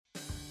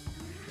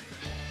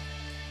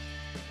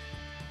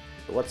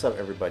What's up,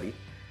 everybody?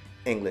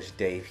 English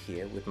Dave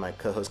here with my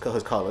co-host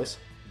Carlos.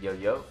 Yo,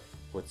 yo.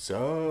 What's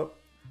up?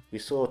 We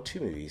saw 2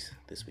 movies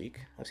this week.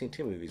 I've seen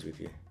 2 movies with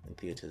you in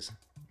theaters.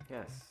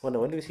 Yes. Well, no,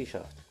 when did we see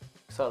Shaft?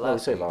 So No, we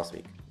saw it last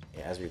week.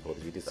 Yeah, as we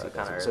recorded, we did see it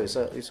last week.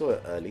 So we saw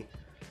it early.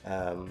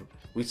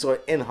 We saw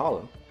it in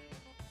Harlem.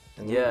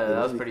 Yeah,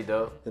 that was pretty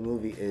dope. The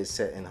movie is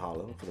set in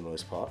Harlem for the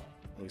most part.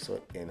 We saw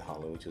it in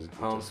Harlem, which was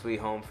Sweet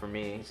home for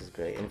me. Which is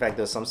great. In fact,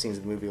 there were some scenes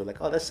in the movie where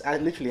like, oh, that's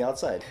literally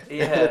outside.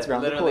 Yeah, that's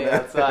around literally the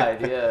corner.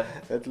 outside. Yeah.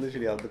 That's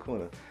literally out the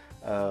corner.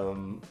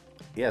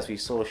 Yes, we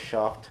saw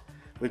Shaft,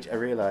 which I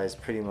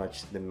realized pretty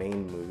much the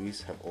main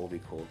movies have all been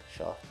called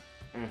Shaft.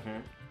 Mm-hmm.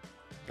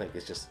 Like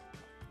it's just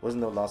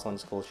wasn't the last one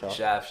just called Shaft?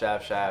 Shaft.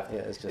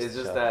 Yeah, it's just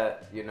Shaft.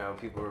 That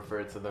people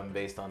refer to them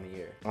based on the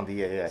year. On the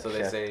year, yeah. So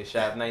they say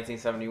Shaft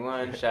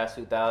 1971, Shaft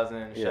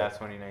 2000, Shaft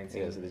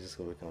 2019. Yeah, so they just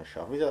go become a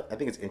Shaft. Which I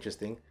think it's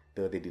interesting,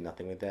 though they do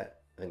nothing with that.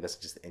 I think that's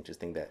just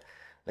interesting that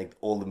like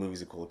all the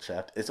movies are called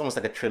Shaft. It's almost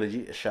like a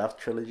trilogy, a Shaft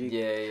trilogy.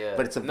 Yeah.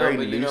 But it's a very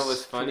loose. No, but you know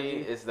what's funny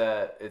trilogy. is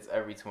that it's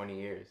every 20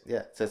 years.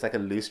 Yeah, so it's like a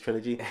loose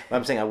trilogy. But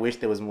I'm saying I wish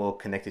there was more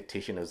connective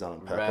tissue and it was done on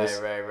purpose.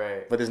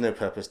 Right. But there's no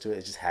purpose to it.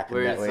 It just happened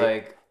Where that it's way.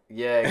 like,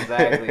 yeah,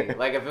 exactly.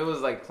 Like if it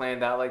was like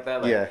planned out like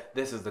that, like Yeah.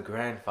 this is the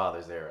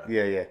grandfather's era.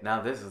 Yeah.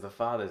 Now this is the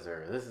father's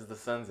era. This is the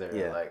son's era.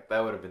 Yeah. Like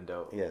that would have been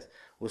dope. Yes.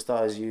 We'll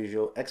start as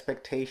usual.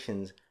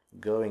 Expectations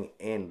going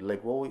in.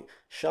 Like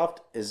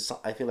Shaft is,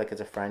 I feel like it's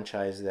a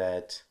franchise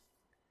that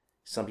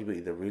some people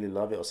either really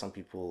love it or some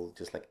people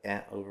just like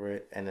over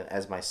it. And then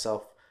as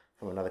myself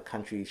from another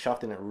country,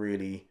 Shaft didn't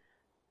really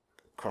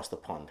cross the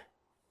pond.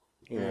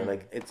 You know,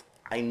 like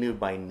I knew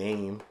by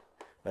name,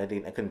 but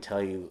I couldn't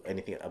tell you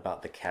anything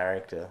about the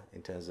character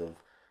in terms of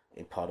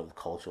in part of the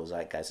cultural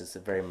zeitgeist. It's a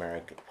very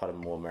American, part of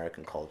more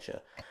American culture.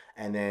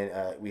 And then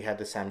we had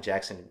the Sam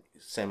Jackson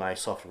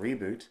semi-soft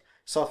reboot.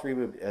 Soft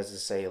reboot, as to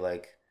say,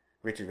 like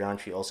Richard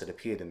Roundtree also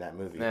appeared in that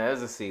movie. Yeah, it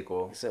was a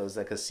sequel. So it was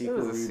like a sequel.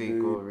 It was a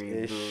sequel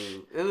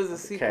reboot. It was a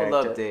sequel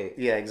update.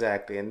 Yeah,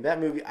 exactly. And that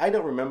movie, I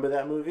don't remember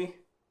that movie.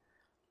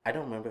 I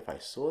don't remember if I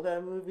saw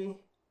that movie.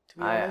 To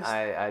be honest.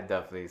 I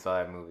definitely saw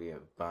that movie a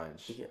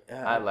bunch. Yeah,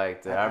 I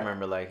liked it. I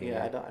remember liking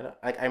it. it.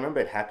 I remember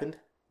it happened.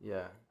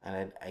 Yeah.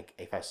 And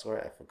if I saw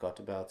it, I forgot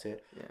about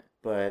it. Yeah.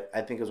 But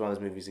I think it was one of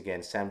those movies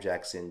again. Sam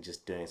Jackson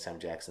just doing Sam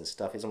Jackson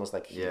stuff. It's almost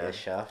like he is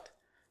Shaft.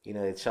 You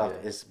know,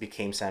 Shaft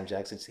became Sam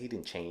Jackson. So he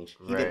didn't change.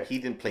 He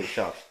didn't play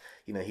Shaft.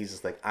 You know, he's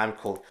just like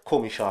call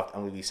me Shaft.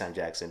 I'm gonna be Sam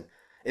Jackson.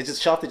 It's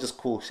just Shaft is just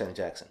cool Sam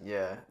Jackson.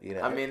 Yeah. You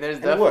know. I mean, there's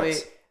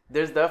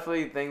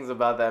definitely things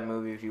about that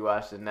movie. If you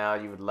watched it now,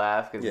 you would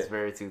laugh because it's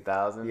very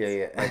 2000s.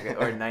 Yeah. Like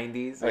or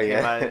 90s.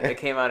 It It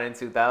came out in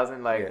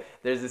 2000. Like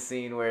there's a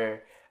scene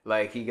where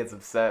like he gets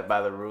upset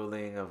by the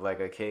ruling of like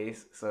a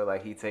case, so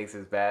like he takes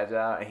his badge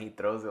out and he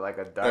throws it like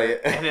a dart,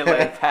 and it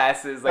like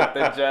passes like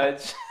the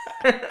judge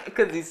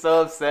because he's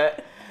so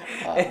upset.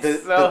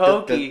 It's so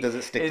hokey. Does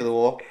it stick to the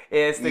wall?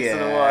 Yeah, it sticks to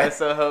the wall. It's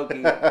so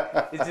hokey.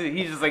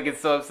 He just like gets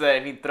so upset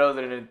and he throws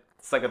it and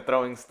it's like a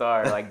throwing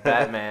star, like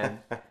Batman.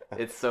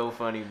 It's so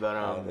funny,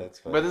 but that's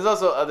funny. but there's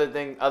also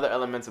other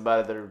elements about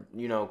it that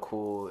are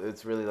cool.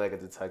 It's really like a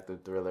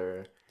detective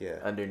thriller. Yeah.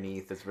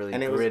 Underneath, it's really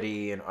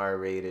gritty and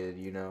R-rated,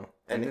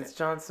 and it's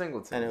John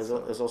Singleton. And it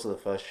was also the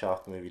first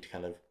Shaft movie to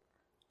kind of,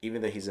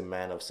 even though he's a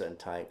man of certain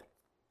type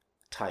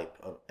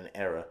of an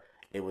era,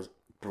 it was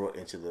brought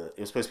into it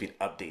was supposed to be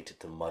updated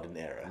to modern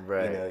era.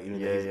 Right.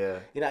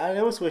 I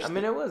almost wish. I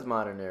mean, it was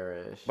modern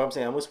era-ish. But I'm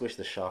saying I almost wish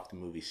the Shaft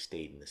movie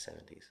stayed in the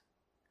 70s.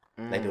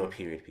 Like they were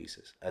period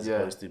pieces, as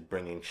opposed to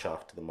bringing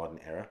Shaft to the modern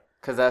era.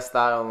 Because that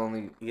style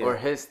or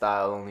his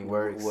style only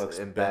works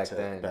back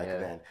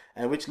then.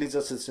 And which leads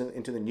us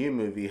into the new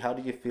movie. How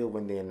did you feel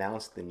when they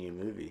announced the new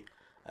movie?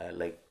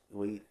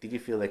 Did you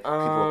feel like people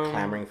were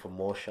clamoring for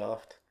more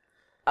Shaft?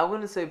 I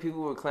wouldn't say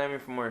people were clamoring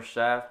for more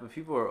Shaft, but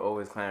people were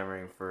always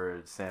clamoring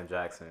for Sam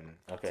Jackson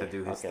to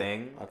do his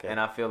thing. Okay. And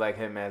I feel like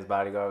Hitman's Man's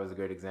Bodyguard was a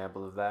great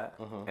example of that.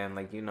 Mm-hmm. And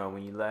like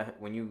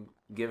when you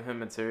give him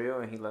material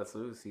and he lets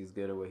loose, he's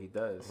good at what he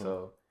does. Mm-hmm.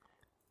 So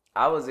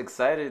I was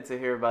excited to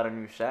hear about a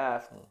new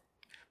Shaft.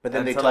 But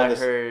then they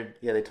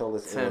told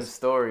us Tim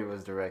Story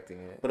was directing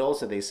it. But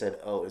also they said,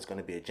 it's going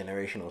to be a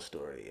generational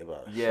story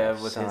about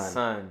with his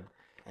son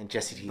and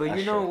Jesse T. But Usher.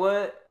 you know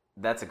what?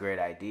 That's a great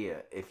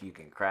idea if you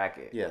can crack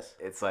it. Yes.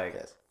 It's like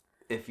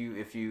if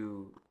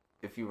you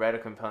write a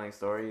compelling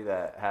story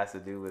that has to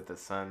do with a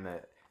son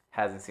that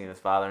hasn't seen his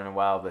father in a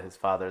while, but his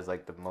father is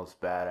like the most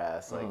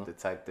badass like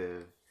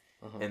detective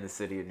in the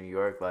city of New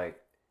York, like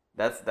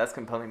that's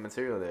compelling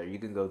material there. You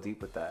can go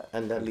deep with that.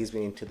 And that leads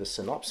me into the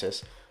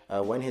synopsis.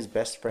 When his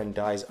best friend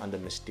dies under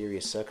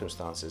mysterious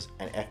circumstances,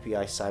 an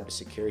FBI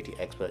cybersecurity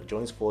expert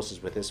joins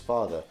forces with his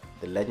father,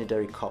 the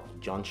legendary cop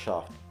John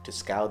Shaft, to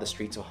scour the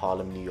streets of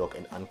Harlem, New York,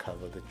 and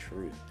uncover the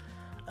truth.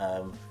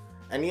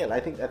 I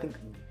think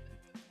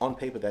on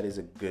paper that is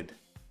a good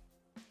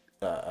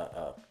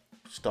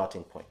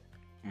starting point,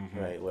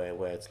 right? Where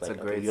it's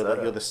like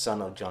you're the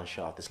son of John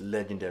Shaft, this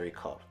legendary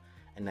cop,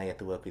 and now you have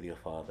to work with your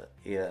father.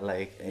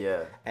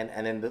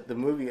 And then the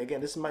movie,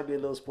 again, this might be a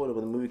little spoiler, but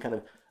the movie kind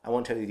of, I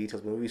won't tell you the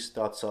details, but the movie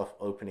starts off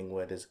opening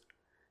where there's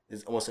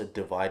there's almost a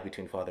divide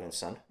between father and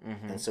son,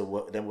 and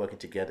so them working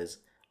together is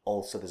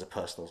also there's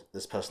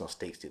personal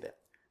stakes to that.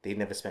 They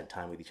never spent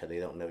time with each other. They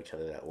don't know each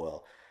other that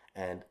well,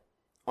 and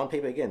on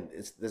paper again,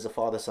 there's a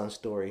father-son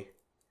story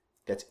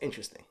that's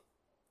interesting,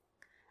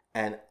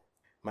 and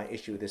my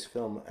issue with this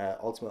film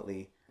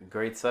ultimately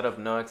great setup,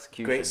 no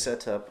execution. Great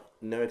setup,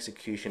 no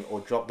execution,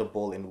 or drop the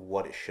ball in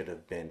what it should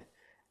have been,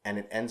 and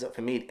it ends up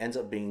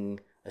being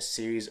a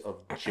series of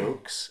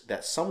jokes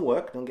that some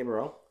work. Don't get me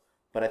wrong.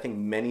 But I think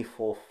many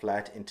fall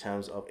flat in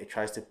terms of it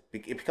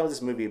becomes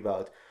this movie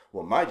about,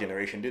 well, my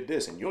generation did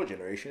this and your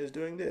generation is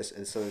doing this.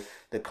 And so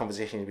the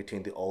conversation is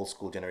between the old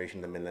school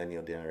generation, the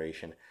millennial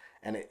generation.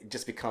 And it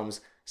just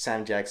becomes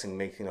Sam Jackson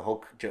making a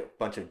whole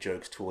bunch of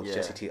jokes towards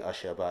Jesse T.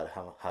 Usher about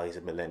how he's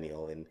a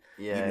millennial and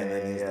you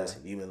millennials this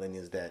and you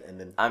millennials that. And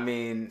then, I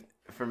mean,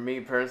 for me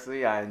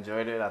personally, I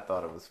enjoyed it. I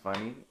thought it was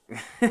funny.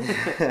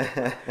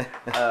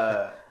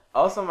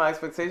 Also, my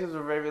expectations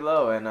were very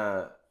low.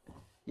 And,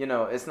 you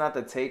know, it's not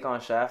the take on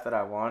Shaft that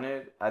I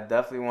wanted. I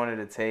definitely wanted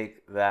a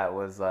take that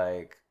was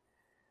like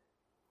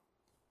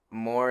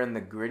more in the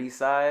gritty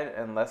side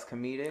and less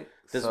comedic.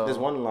 There's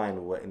one line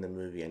in the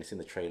movie, and it's in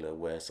the trailer,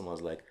 where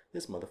someone's like,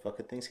 "This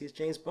motherfucker thinks he's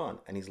James Bond,"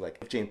 and he's like,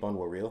 "If James Bond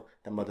were real,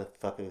 that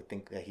motherfucker would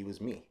think that he was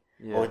me,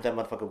 or that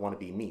motherfucker would want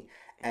to be me."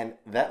 And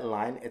that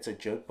line, it's a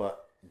joke,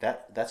 but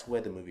that's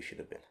where the movie should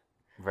have been.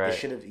 Right.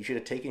 You should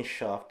have taken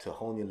Shaft to a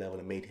whole new level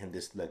and made him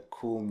this like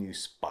cool new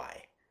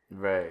spy.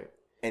 Right.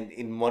 And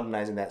in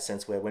modernizing that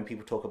sense, where when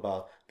people talk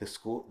about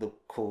the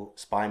cool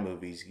spy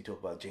movies, you talk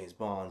about James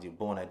Bond, your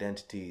Bourne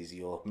Identities,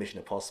 your Mission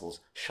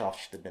Impossibles,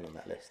 Shaft should have been on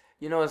that list.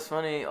 You know what's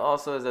funny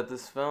also is that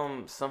this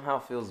film somehow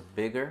feels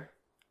bigger.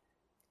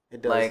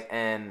 It does. Like,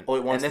 it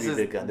wants to be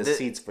bigger. The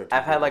seats for it.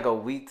 I've had like a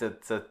week to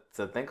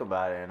think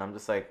about it, and I'm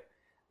just like,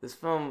 this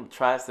film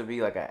tries to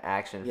be like an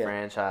action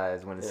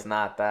franchise when it's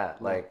not that.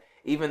 Yeah. Like,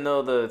 even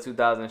though the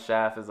 2000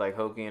 Shaft is like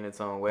hokey in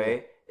its own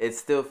way, it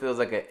still feels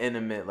like an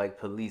intimate, like,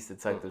 police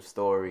detective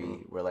story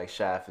where like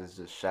Shaft is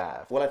just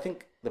Shaft. Well, I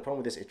think the problem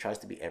with this, it tries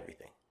to be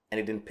everything, and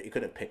it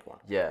couldn't pick one.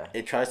 Yeah,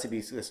 it tries to be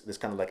this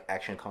kind of like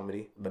action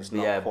comedy, but it's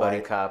not quite.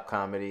 Buddy cop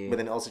comedy. But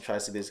then it also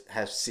tries to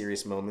have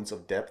serious moments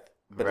of depth,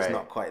 but it's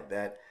not quite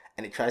that.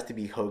 And it tries to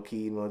be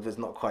hokey, but it's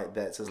not quite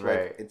that. So it's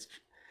like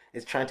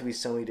it's trying to be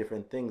so many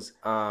different things.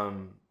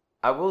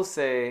 I will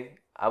say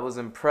I was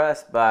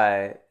impressed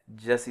by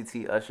Jesse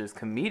T. Usher's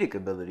comedic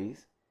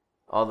abilities.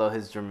 Although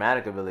his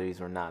dramatic abilities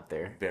were not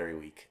there. Very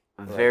weak.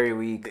 Very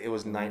weak. It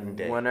was night and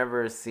day.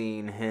 Whenever a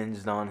scene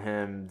hinged on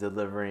him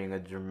delivering a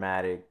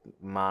dramatic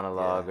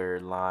monologue or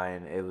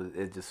line,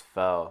 it just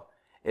fell.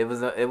 It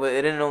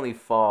didn't only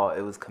fall,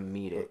 it was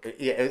comedic.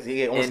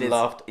 It almost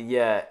laughed.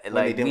 Yeah,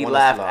 like we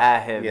laughed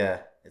at him. Yeah.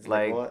 It's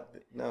like what?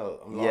 No,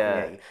 I'm laughing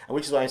at you. And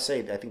which is why I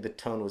say I think the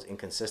tone was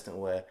inconsistent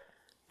where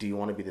do you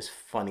want to be this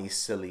funny,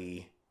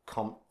 silly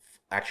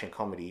action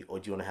comedy, or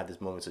do you want to have these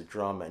moments of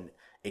drama? And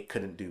it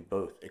couldn't do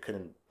both. It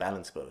couldn't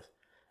balance both,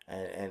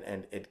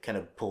 and it kind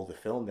of pulled the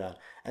film down.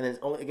 And then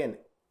again,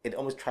 it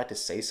almost tried to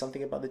say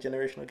something about the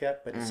generational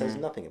gap, but it says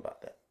nothing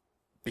about that.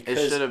 Because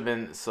it should have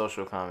been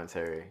social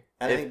commentary.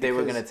 If they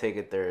were gonna take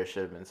it there, it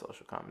should have been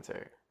social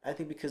commentary. I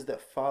think because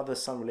that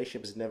father-son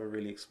relationship is never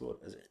really explored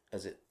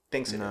as it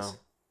thinks it is.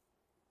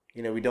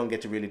 You know, we don't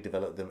get to really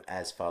develop them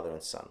as father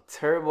and son.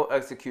 Terrible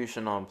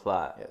execution on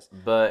plot. Yes,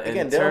 but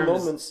again, there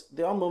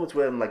are moments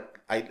where I'm like,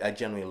 I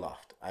genuinely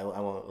laughed. I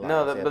won't lie.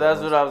 No, but that's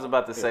what I was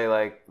about to say.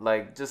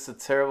 Like just a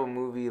terrible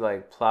movie,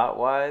 like plot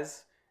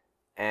wise,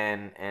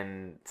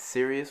 and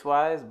serious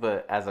wise.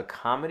 But as a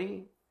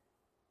comedy,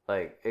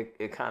 like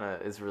it kind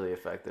of is really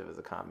effective as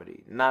a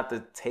comedy. Not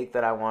the take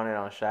that I wanted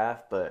on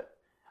Shaft, but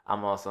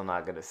I'm also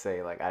not gonna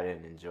say like I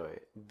didn't enjoy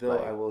it. Though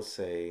I will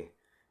say,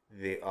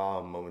 there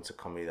are moments of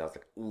comedy that I was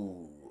like,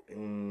 ooh.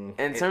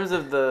 In terms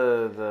of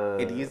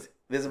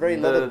there's a very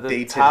lot of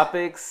dated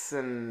topics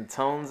and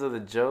tones of the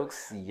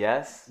jokes.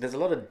 Yes, there's a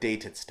lot of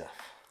dated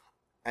stuff,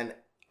 and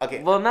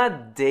okay. Well,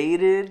 not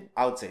dated.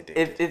 I would say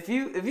dated. If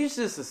you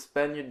just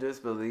suspend your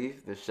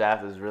disbelief, the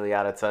Shaft is really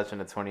out of touch in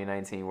the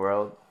 2019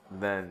 world,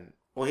 then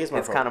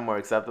it's kind of more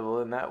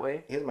acceptable in that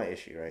way. Here's my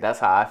issue, right? That's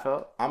how I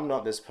felt. I'm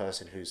not this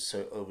person who's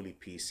so overly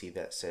PC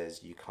that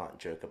says you can't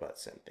joke about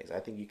certain things. I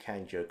think you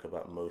can joke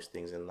about most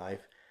things in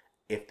life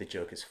if the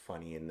joke is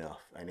funny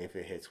enough and if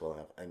it hits well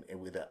enough, and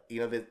with that, you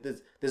know,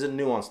 there's a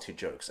nuance to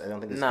jokes. I don't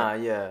think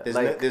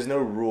there's no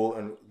rule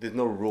and there's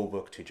no rule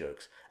book to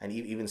jokes, and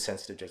even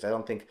sensitive jokes. I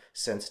don't think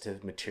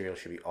sensitive material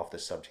should be off the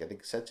subject. I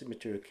think sensitive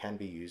material can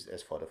be used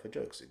as fodder for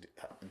jokes. It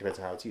depends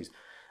on how it's used.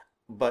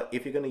 But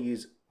if you're going to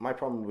use, my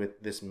problem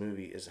with this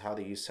movie is how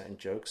they use certain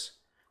jokes,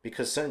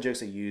 because certain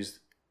jokes are used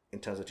in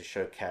terms of to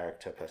show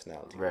character,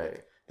 personality, right?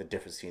 Like the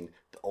difference between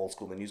the old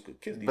school and the new school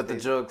kids. But the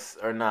jokes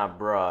are not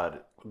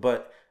broad.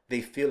 But they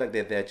feel like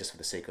they're there just for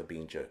the sake of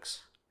being jokes.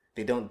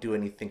 They don't do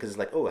anything because it's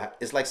like, oh,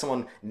 it's like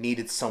someone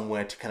needed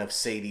somewhere to kind of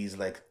say these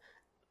like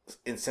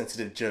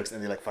insensitive jokes,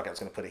 and they're like, fuck, I was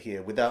going to put it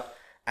here, without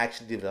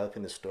actually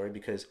developing the story.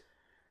 Because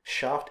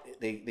Shaft,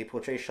 they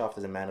portray Shaft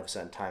as a man of a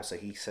certain time, so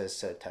he says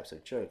certain types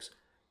of jokes.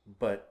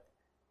 But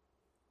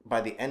by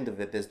the end of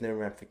it, there's no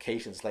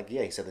ramifications. Like,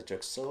 yeah, he said the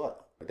joke, so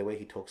what? The way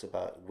he talks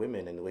about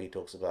women and the way he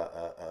talks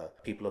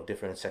about people of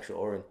different sexual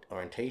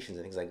orientations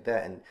and things like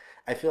that. And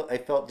I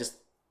felt just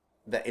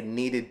that it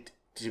needed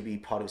to be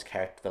part of his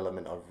character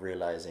development of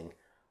realizing,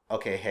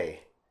 okay,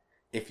 hey,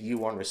 if you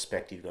want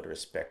respect, you've got to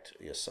respect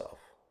yourself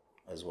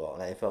as well.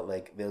 And I felt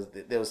like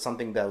there was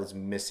something that was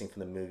missing from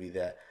the movie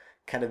that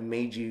kind of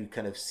made you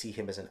kind of see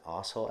him as an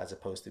asshole as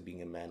opposed to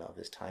being a man of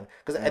his time.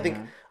 Because I think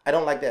I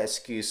don't like that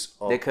excuse.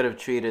 They could have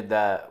treated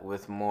that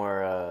with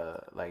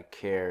more like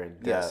care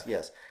and depth.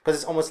 Yes. Because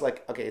it's almost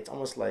like,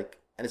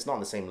 and it's not on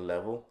the same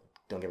level.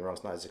 Don't get me wrong,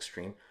 it's not as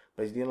extreme.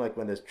 But you know, like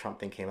when the Trump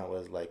thing came out, where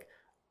it was like,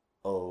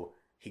 oh,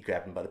 he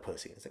grabbed him by the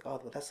pussy. It's like,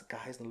 oh, that's the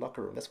guys in the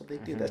locker room. That's what they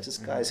do. That's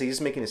just guys. So you're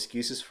just making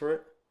excuses for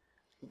it.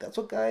 That's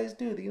what guys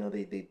do. You know,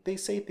 they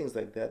say things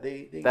like that.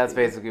 That's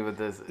basically what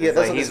this is. Yeah,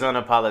 like he's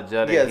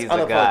unapologetic. Yeah, he's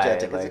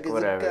unapologetic. A guy. Like,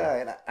 whatever. A guy.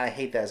 And I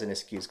hate that as an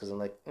excuse because I'm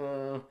like,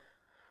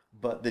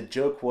 but the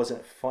joke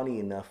wasn't funny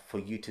enough for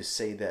you to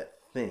say that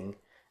thing,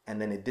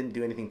 and then it didn't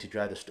do anything to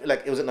drive the story.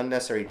 Like, it was an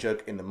unnecessary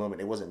joke in the moment.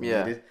 It wasn't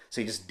needed,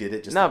 so you just did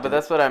it. No, but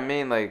that's what I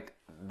mean. Like,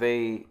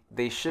 they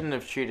shouldn't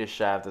have treated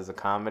Shaft as a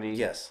comedy.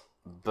 Yes.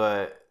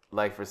 But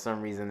like for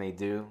some reason they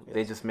do. Yes.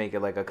 They just make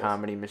it like a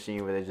comedy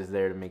machine where they're just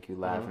there to make you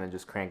laugh and they're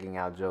just cranking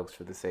out jokes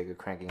for the sake of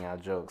cranking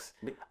out jokes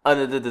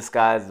under the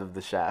disguise of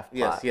the Shaft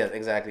plot. Yes,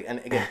 exactly. And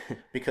again,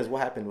 because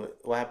what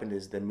happened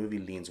is the movie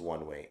leans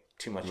one way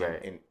too much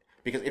in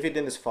because if it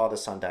did this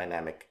father-son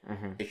dynamic,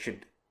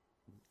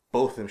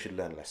 both of them should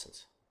learn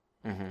lessons.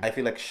 I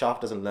feel like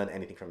Shaft doesn't learn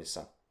anything from his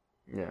son.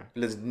 Yeah,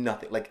 there's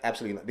nothing, like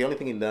absolutely not. The only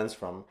thing he learns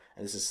from,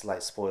 and this is a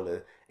slight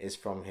spoiler, is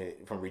from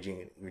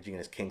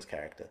Regina King's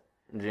character.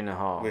 Regina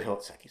Hall. I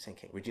keep saying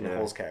King. Regina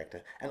Hall's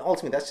character, and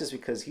ultimately that's just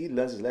because he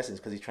learns his lessons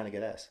because he's trying to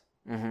get ass.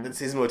 That's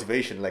his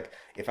motivation. Like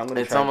if I'm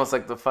gonna, it's almost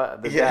like the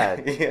dad.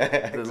 Yeah,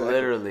 exactly.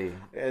 Literally.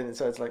 And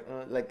so it's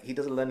like he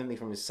doesn't learn anything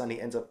from his son. He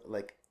ends up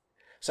like,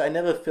 so I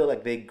never feel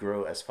like they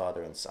grow as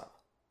father and son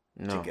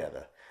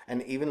together.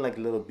 And even like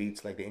little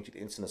beats, like in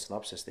the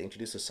synopsis, they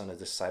introduce the son as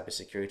this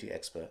cybersecurity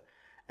expert.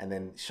 And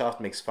then Shaft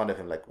makes fun of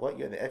him, like, "What?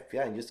 You're in the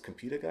FBI and you're just a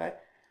computer guy?"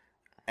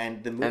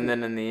 And the movie, and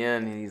then in the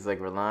end, he's like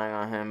relying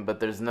on him, but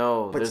there's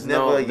no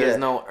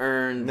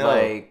earned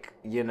like,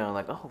 you know,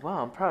 like, oh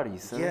wow, I'm proud of you,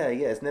 son. Yeah,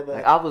 it's never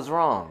like I was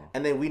wrong.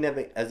 And then we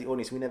never, as the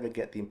audience, we never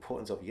get the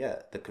importance of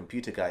the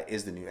computer guy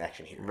is the new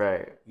action hero,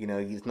 right? You know,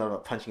 he's not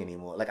about punching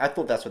anymore. Like I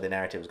thought that's where the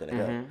narrative was going to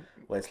go,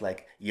 where it's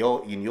like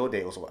in your day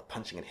it was about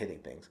punching and hitting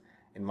things.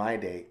 In my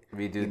day,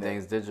 we do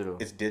things digital.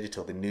 It's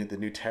digital. The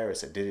new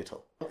terrorists are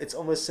digital. It's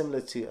almost similar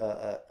to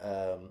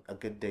A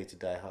Good Day to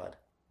Die Hard.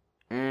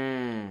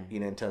 You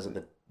know, in terms of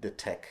the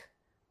tech.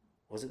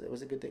 Was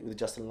it Good Day with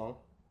Justin Long?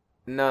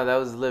 No, that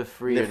was Live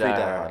Free or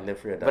Die Hard. Live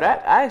Free or Die Hard.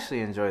 But I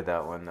actually enjoyed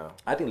that one though.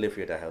 I think Live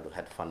Free or Die Hard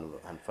had fun.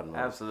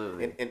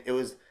 Absolutely. And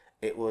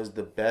it was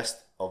the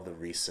best of the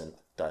recent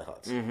Die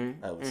Hards.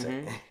 I would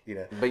say. You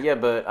know.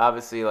 But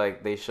obviously,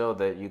 like they showed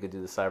that you could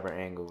do the cyber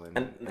angle,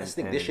 and I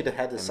think they should have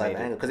had the cyber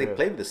angle because they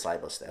played with the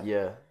cyber stuff.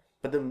 Yeah.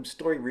 But the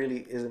story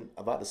really isn't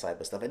about the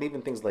cyber stuff, and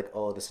even things like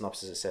the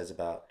synopsis it says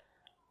about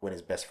when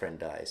his best friend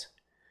dies.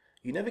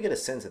 You never get a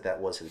sense that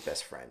was his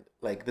best friend.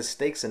 Like the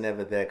stakes are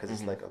never there because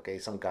it's like, okay,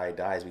 some guy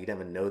dies, but you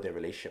never know their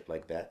relationship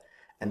like that.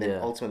 And then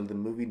ultimately the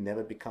movie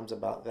never becomes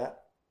about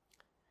that.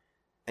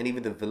 And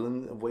even the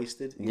villain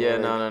wasted. No.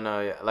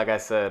 Yeah. Like I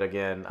said,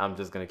 again, I'm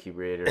just going to keep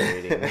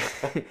reiterating.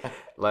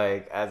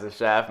 Like as a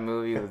Shaft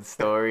movie with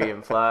story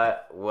and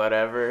plot,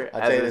 whatever.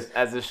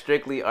 As a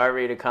strictly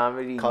R-rated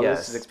comedy,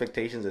 Carlos's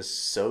expectations are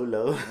so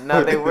low.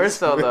 No, they were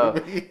so low.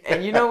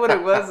 And you know what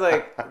it was?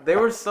 Like, they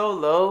were so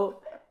low.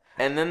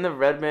 And then the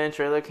Redman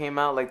trailer came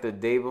out like the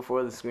day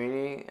before the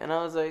screening, and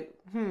I was like,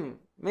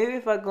 maybe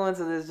if I go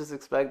into this just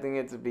expecting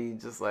it to be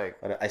just like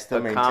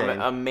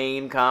a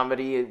main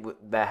comedy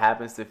that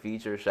happens to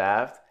feature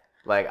Shaft,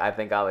 like I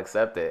think I'll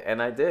accept it,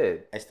 and I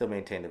did. I still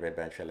maintain the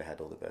Redman trailer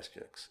had all the best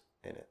jokes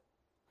in it.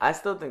 I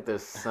still think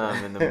there's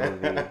some in the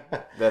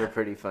movie that are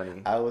pretty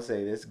funny. I will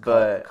say this,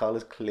 but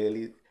Carlos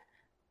clearly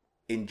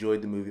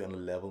enjoyed the movie on a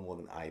level more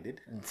than I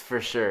did.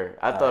 For sure,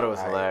 I thought it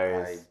was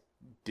hilarious. I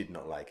did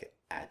not like it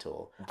at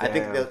all. Damn. I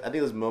think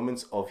there's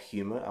moments of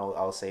humor.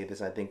 I'll say this.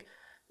 I think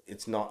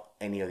it's not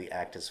any of the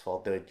actors'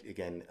 fault. Though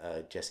again,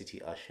 Jesse T.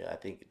 Usher. I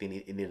think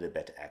it needed a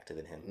better actor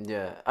than him.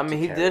 Yeah, I mean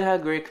he did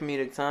have great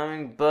comedic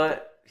timing,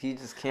 but he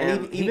just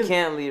can't. He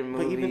can't lead a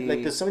movie. But even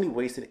like there's so many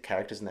wasted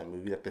characters in that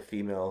movie. Like the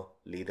female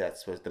lead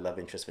that's was the love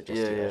interest for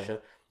Jesse T.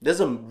 Usher.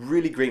 There's a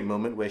really great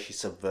moment where she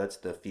subverts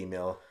the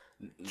female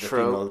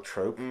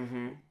trope.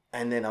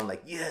 And then I'm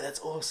like, yeah,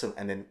 that's awesome.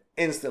 And then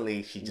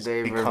instantly she just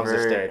becomes a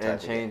stereotype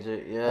and change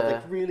it. Yeah, I was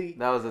like, really?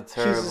 That was a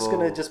terrible. She's just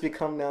gonna just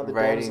become now the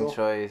writing damsel?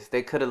 Choice.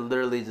 They could have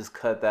literally just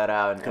cut that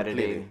out in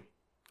editing.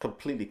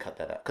 Completely cut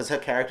that out because her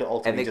character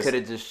ultimately. And they could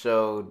have just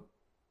showed.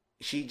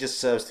 She just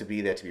serves to be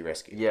there to be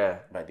rescued. Yeah.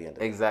 By the end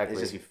of it.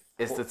 Exactly.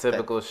 It's the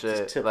typical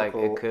shit. Typical, like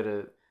it could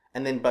have.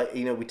 And then, but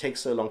we take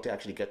so long to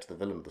actually get to the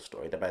villain of the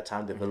story that by the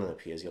time the villain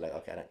appears, you're like,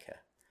 okay, I don't care.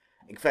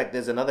 In fact,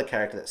 there's another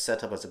character that's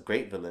set up as a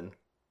great villain.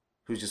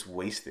 Who's just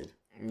wasted.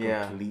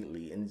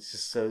 completely, and it's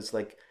just so it's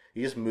like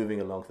you're just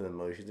moving along through the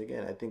motions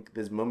again. I think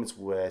there's moments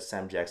where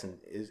Sam Jackson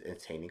is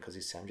entertaining because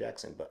he's Sam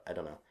Jackson, but I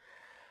don't know.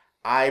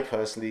 I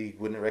personally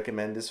wouldn't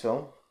recommend this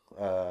film.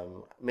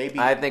 Maybe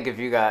I think if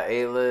you got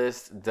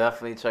A-list,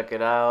 definitely check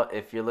it out.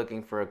 If you're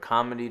looking for a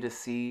comedy to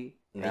see,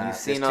 and you've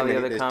seen all the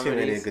other comedies, too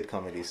many good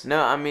comedies.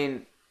 No, I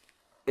mean,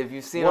 if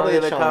you've seen all the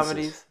other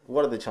comedies,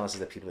 what are the chances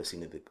that people have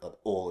seen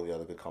all of the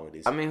other good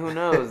comedies? I mean, who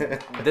knows?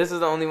 This is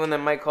the only one that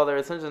might call their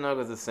attention though,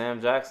 because it's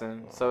Sam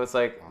Jackson. So it's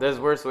like there's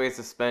worse ways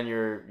to spend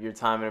your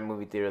time in a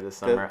movie theater this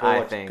summer.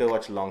 I think. Go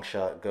watch Long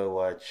Shot. Go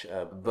watch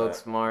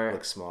Booksmart.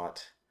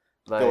 Booksmart.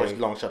 Like, go watch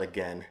Long Shot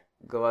again.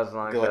 Go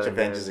watch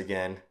Avengers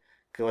again.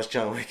 Go watch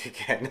John Wick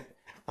again.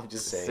 I'm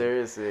just saying.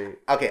 Seriously.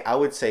 Okay, I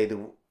would say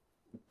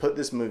put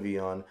this movie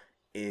on.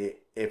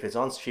 If it's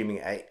on streaming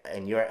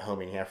and you're at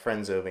home and you have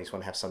friends over and you just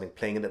want to have something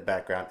playing in the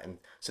background, and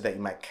so that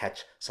you might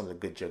catch some of the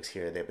good jokes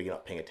here or there, but you're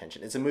not paying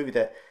attention. It's a movie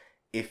that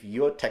if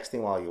you're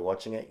texting while you're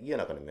watching it, you're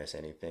not going to miss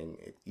anything.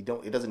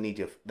 It doesn't need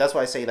your. That's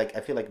why I say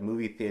I feel like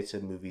movie theater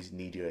movies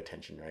need your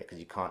attention, right? Because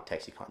you can't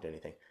text, you can't do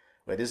anything.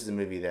 But this is a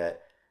movie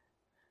that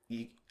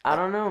I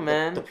don't know,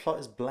 man. The plot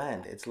is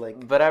bland. It's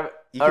like, but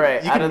you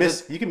can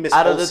miss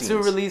out of the scenes.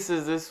 2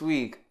 releases this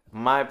week.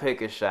 My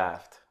pick is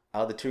Shaft.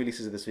 Out of the 2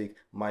 releases of this week,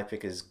 my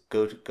pick is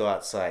go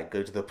outside,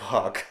 go to the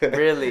park.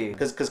 Really?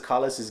 Because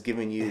Carlos is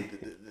giving you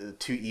the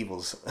 2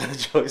 evils, a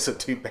choice of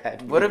 2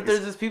 bad movies. What if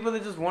there's just people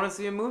that just want to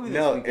see a movie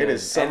this weekend? It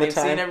is summertime. And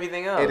they've seen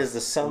everything else. It is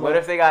the summer. What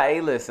if they got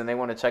A-list and they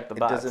want to check the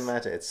box? It doesn't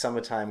matter. It's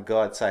summertime. Go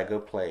outside. Go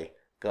play.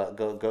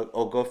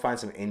 Go find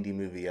some indie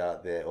movie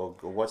out there, or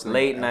watch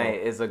Late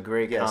Night is a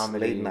great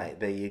comedy. Late Night,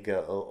 there you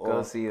go.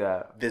 Go see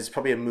that. There's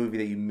probably a movie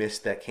that you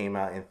missed that came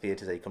out in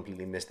theaters that you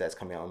completely missed that's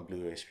coming out on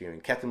Blu-ray streaming.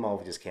 Captain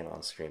Marvel just came out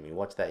on streaming.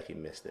 Watch that if you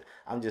missed it.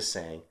 I'm just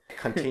saying.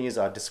 Continues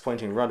our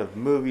disappointing run of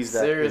movies that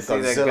seriously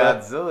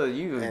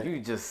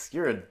Godzilla.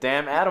 You're a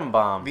damn atom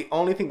bomb. The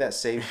only thing that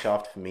saved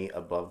Shaft for me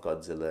above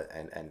Godzilla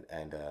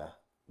and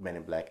Men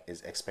in Black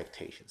is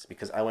expectations,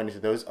 because I went into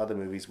those other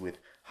movies with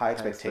high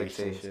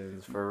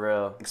expectations for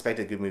real.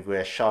 Expected a good movie.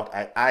 Where Shaft,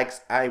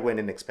 I went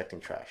in expecting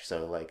trash.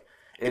 So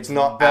it's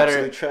not better,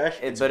 absolute trash.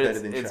 It's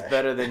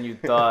better than you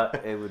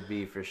thought it would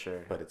be for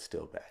sure. But it's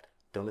still bad.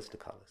 Don't listen to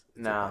Carlos.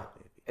 Nah,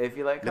 if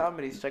you like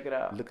comedies, check it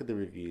out. Look at the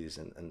reviews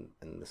and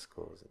the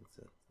scores.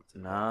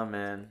 Nah,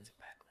 man.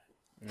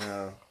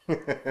 No.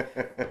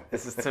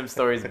 This is Tim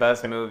Story's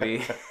best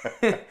movie,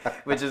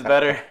 which is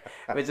better,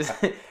 which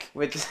isn't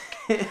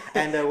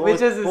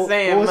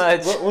saying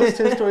much. What was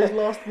Tim Story's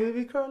last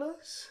movie,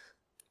 Carlos?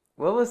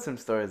 What was Tim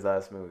Story's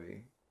last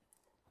movie?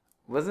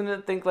 Wasn't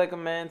it Think Like a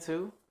Man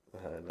too?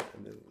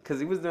 Because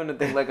he was doing the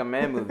Think Like a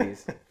Man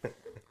movies,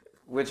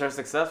 which are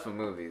successful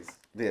movies.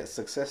 Yeah,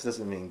 success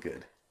doesn't mean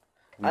good.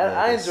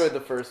 I enjoyed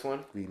the first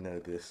one. We know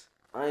this.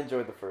 I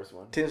enjoyed the first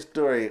one. Tim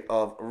Story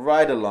of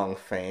Ride Along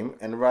fame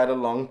and Ride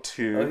Along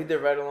 2. Oh, he did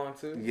Ride Along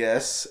 2?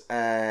 Yes,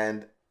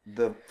 and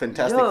the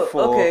Fantastic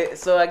Four. Okay,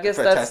 so I guess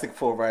Fantastic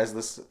Four Rise of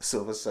the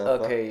Silver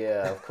Surfer. Okay,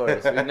 yeah, of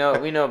course.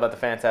 We know about the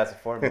Fantastic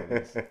Four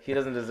movies. He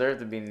doesn't deserve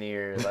to be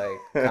near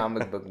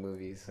comic book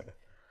movies.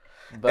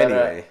 But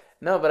anyway.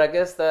 But I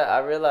guess that I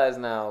realize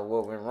now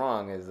what went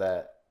wrong is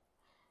that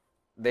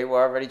they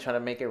were already trying to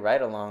make it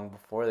Ride Along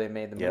before they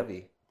made the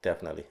movie.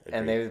 Definitely. Agreed.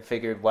 And they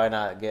figured, why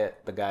not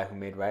get the guy who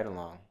made Ride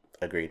Along?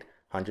 Agreed.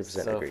 100%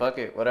 so agreed. Fuck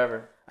it,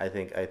 whatever. I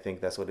think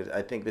that's what it is.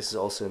 I think this is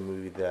also a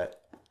movie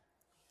that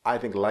I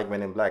think, like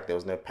Men in Black, there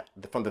was no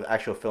from the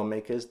actual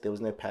filmmakers, there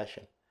was no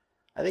passion.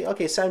 I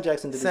think Sam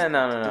Jackson did.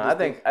 No. I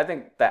think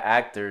the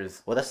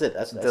actors. Well, that's it.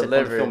 That's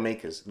delivered. From the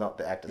filmmakers, not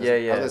the actors. Yeah. I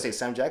was gonna say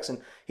Sam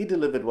Jackson. He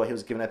delivered what he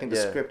was given. I think the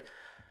script.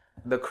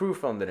 The crew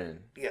filmed it in.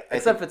 Yeah,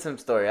 except for Tim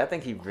Story. I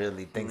think he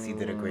really thinks he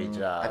did a great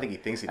job. I think he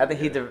thinks he did.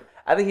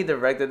 I think he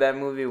directed that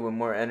movie with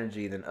more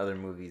energy than other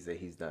movies that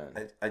he's done.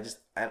 But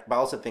I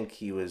also think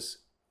he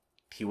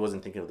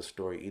wasn't thinking of the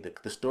story either.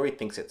 The story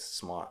thinks it's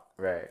smart.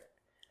 Right.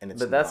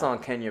 But that's on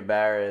Kenya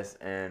Barris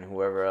and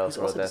whoever else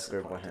wrote that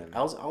script with him.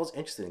 I was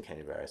interested in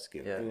Kenya Barris'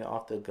 script. Yeah.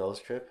 After Girls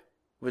Trip.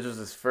 Which was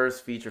his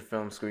first feature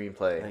film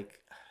screenplay.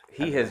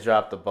 He has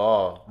dropped the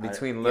ball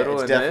between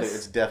Little and this.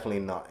 It's definitely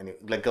not.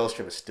 Girls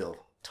Trip is still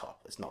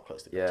top. It's not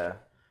close to Girls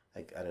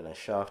Trip. I don't know,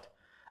 Shaft.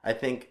 I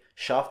think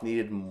Shaft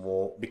needed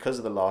more because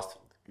of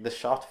the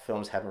Shaft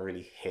films haven't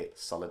really hit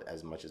solid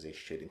as much as they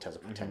should in terms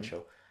of potential.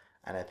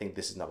 Mm-hmm. And I think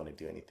this is not going to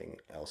do anything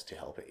else to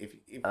help it. If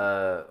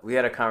we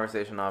had a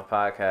conversation on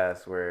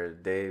podcast where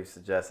Dave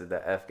suggested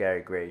that F.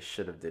 Gary Gray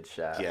should have did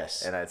Shaft.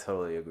 Yes. And I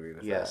totally agree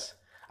with that. Yes.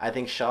 I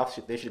think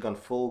Shaft, they should have gone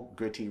full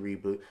gritty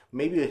reboot.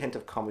 Maybe a hint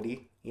of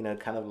comedy,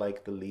 kind of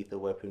like the Lethal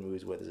Weapon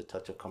movies where there's a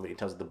touch of comedy in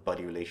terms of the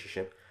buddy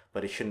relationship.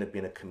 But it shouldn't have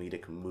been a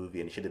comedic movie,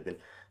 and it should have been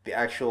the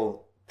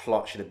actual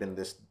plot should have been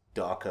this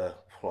darker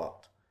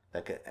plot.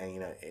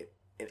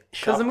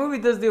 Because the movie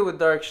does deal with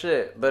dark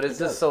shit, but it's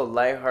just so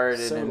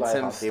lighthearted and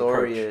Tim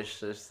Story-ish,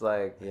 just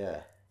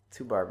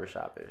too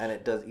barbershop-ish. And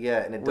it does,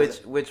 and it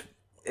does, which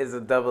is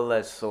a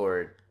double-edged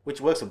sword. Which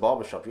works with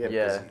barbershop,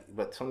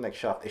 but something like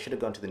Shaft, it should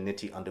have gone to the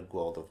nitty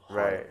underworld of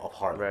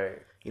horror.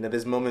 Right.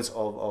 There's moments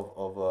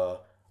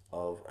of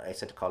of, I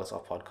said to Carlos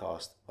off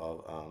podcast,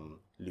 of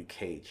Luke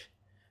Cage.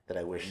 That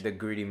I wish the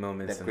gritty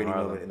moments, that gritty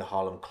moment in the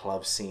Harlem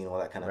club scene, all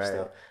that kind of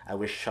stuff. I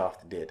wish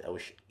Shaft did. I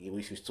wish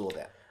we saw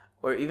that.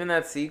 Or even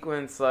that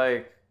sequence,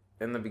 like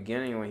in the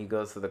beginning when he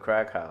goes to the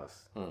crack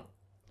house,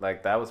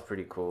 like that was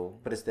pretty cool.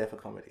 But it's there for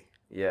comedy.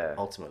 Yeah.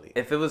 Ultimately,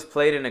 if it was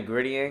played in a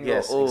gritty angle,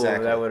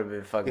 exactly. That would have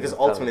been fucking. Because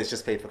ultimately, it's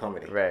just played for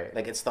comedy. Right.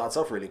 Like it starts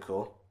off really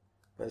cool,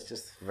 but it's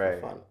just for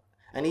fun.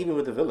 And even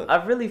with the villain,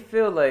 I really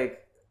feel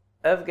like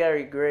F.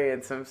 Gary Gray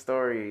and Tim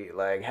Story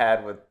like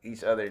had what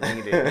each other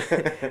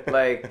needed.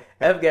 Like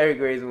F. Gary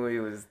Gray's movie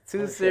was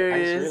too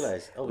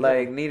serious.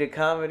 Needed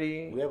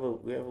comedy. We have a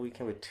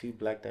weekend with 2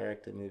 black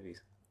directed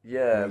movies.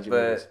 Yeah,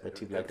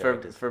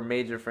 for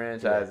major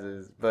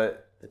franchises,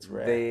 but it's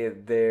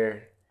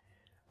rare.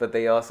 But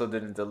they also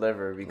didn't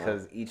deliver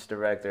because each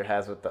director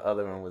has what the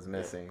other one was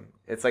missing.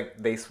 Yeah. It's like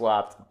they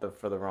swapped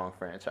for the wrong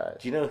franchise.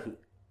 Do you know who?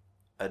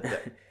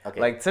 Okay.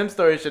 Like Tim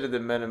Story should have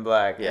did Men in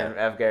Black, and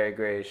F. Gary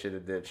Gray should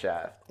have did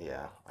Shaft.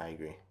 Yeah, I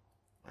agree.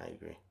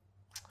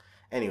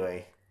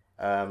 Anyway,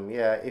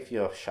 if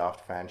you're a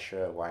Shaft fan,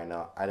 sure, why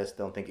not? I just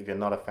don't think if you're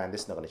not a fan,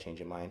 this is not going to change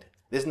your mind.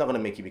 This is not going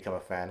to make you become a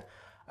fan.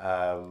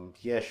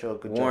 Sure,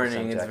 good job.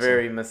 Warning, it's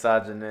very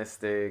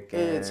misogynistic.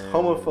 It's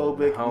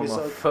homophobic.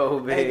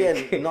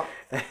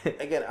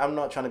 Again, I'm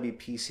not trying to be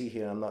PC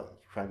here. I'm not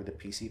trying to be the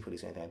PC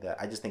police or anything like that.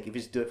 I just think if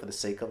you just do it for the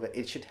sake of it,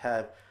 it should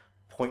have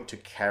point to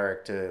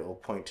character or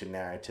point to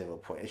narrative or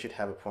point. It should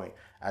have a point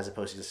as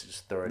opposed to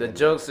just throw it. The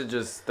jokes are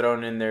just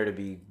thrown in there to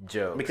be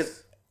jokes.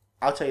 Because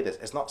I'll tell you this: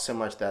 it's not so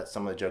much that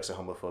some of the jokes are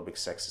homophobic,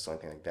 sexist, or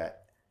anything like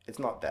that. It's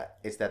not that.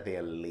 It's that they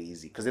are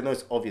lazy because they know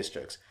it's obvious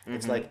jokes. Mm-hmm.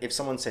 It's like if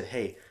someone said,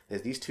 "Hey,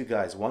 there's these 2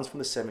 guys. One's from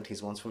the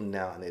 '70s, one's from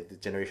now, and the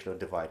generational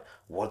divide.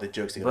 What are the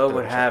jokes?" What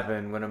would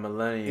happen when a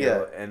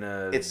millennial and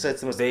a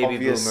baby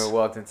boomer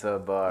walked into a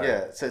bar?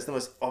 Yeah, so it's the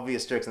most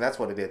obvious jokes, and that's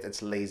what it is.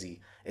 It's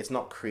lazy. It's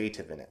not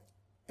creative in it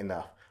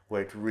enough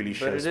where it really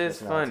shows. But it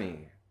is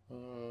funny.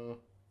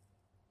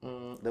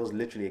 There was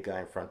literally a guy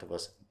in front of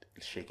us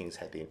shaking his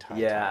head the entire time.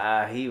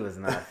 Yeah, he was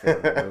not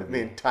feeling the movie.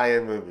 The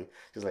entire movie,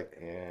 just like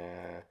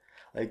yeah.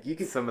 Like you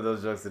could, some of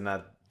those jokes did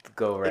not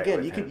go right.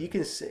 Again, you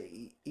can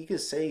say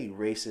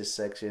racist,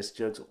 sexist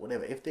jokes,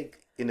 whatever. If they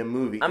in a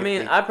movie,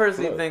 I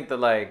personally think that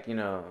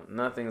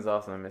nothing's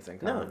also missing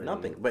comedy. No,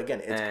 nothing. But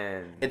again,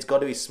 it's got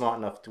to be smart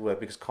enough to work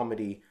because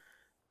comedy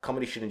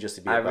shouldn't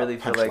just be. I really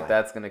feel like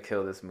that's gonna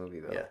kill this movie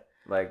though. Yeah,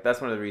 like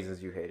that's one of the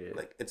reasons you hate it.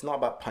 Like it's not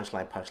about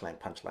punchline.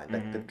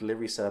 Like the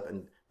delivery setup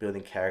and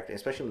building character,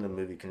 especially in the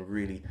movie,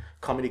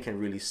 comedy can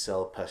really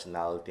sell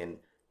personality and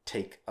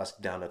take us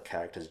down a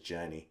character's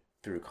journey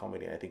through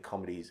comedy. And I think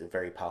comedy is a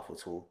very powerful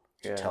tool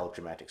to tell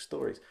dramatic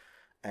stories.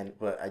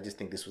 But I just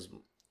think this was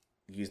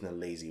used in a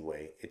lazy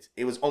way.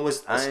 It was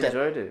almost a step.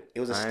 Enjoyed it. It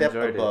was a step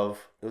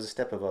above. It was a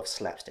step above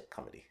slapstick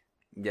comedy.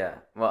 Yeah.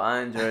 Well,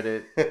 I enjoyed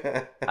it.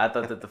 I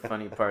thought that the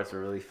funny parts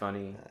were really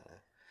funny.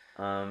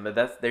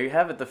 But there you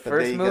have it. The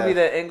first movie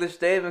that English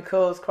Dave and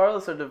co-host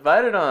Carlos are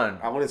divided on.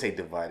 I wouldn't say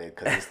divided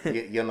because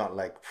you're not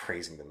like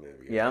praising the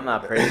movie. Yeah, I'm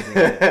not praising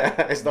it.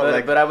 It's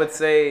not but I would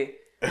say.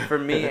 For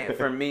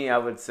me, I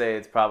would say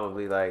it's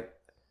probably like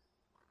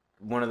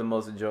one of the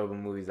most enjoyable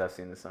movies I've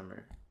seen this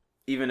summer.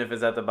 Even if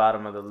it's at the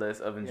bottom of the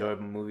list of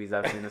enjoyable movies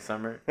I've seen this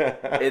summer,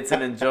 it's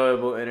an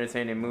enjoyable,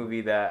 entertaining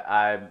movie that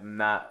I'm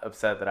not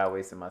upset that I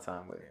wasted my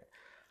time with.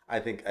 I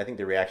think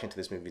the reaction to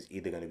this movie is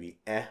either going to be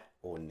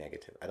or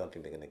negative. I don't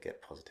think they're going to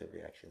get positive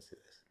reactions to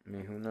this. I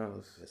mean, who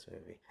knows? This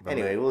movie.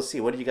 Anyway, we'll see.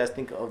 What did you guys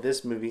think of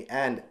this movie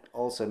and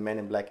also Men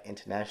in Black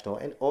International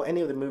or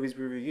any of the movies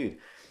we reviewed?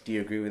 Do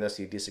you agree with us?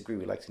 Do you disagree?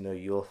 We'd like to know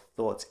your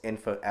thoughts.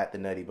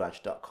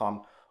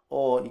 info@thenerdybunch.com,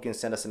 or you can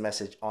send us a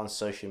message on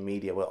social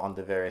media. We're on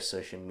the various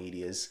social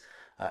medias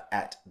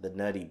at The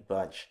Nerdy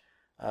Bunch.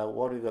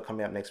 What have we got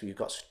coming up next week? We've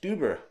got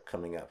Stuber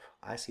coming up.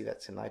 I see that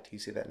tonight. You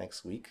see that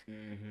next week.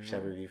 Mm-hmm. Shall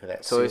we review for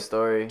that? Toy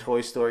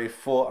Story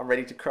 4. I'm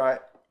ready to cry.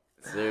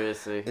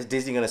 Seriously. Is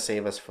Disney going to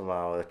save us from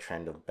our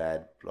trend of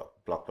bad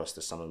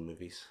blockbuster summer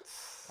movies?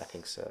 I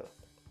think so.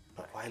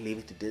 But why leave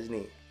it to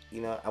Disney?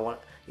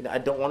 I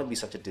don't want to be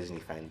such a Disney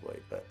fanboy,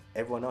 but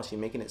everyone else,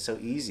 you're making it so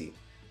easy.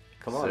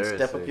 Come on, Seriously.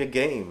 Step up your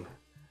game.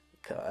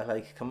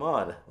 Come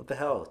on, what the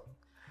hell?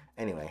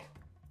 Anyway,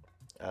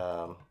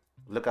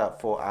 look out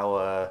for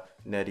our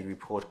nerdy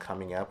report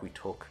coming up. We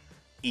talk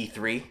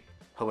E3, a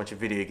whole bunch of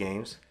video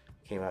games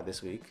came out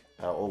this week,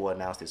 or were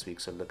announced this week,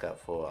 so look out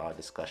for our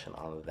discussion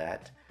on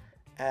that.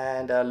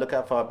 And look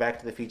out for our Back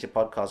to the Future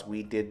podcast.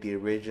 We did the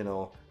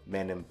original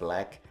Men in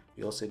Black.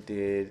 We also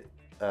did...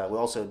 we're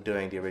also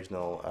doing the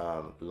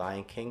original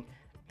Lion King,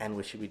 and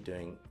we should be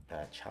doing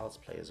Child's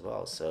Play as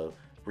well. So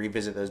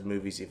revisit those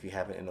movies if you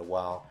haven't in a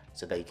while,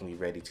 so that you can be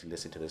ready to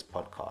listen to this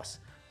podcast.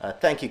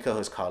 Thank you,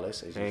 co-host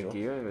Carlos, as usual. Thank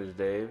you, English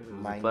Dave. It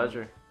was a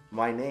pleasure.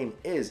 My name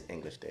is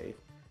English Dave,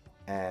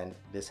 and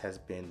this has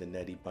been the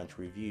Nerdy Bunch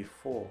review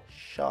for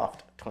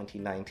Shaft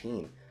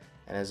 2019.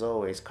 And as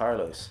always,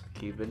 Carlos,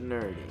 keep it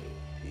nerdy.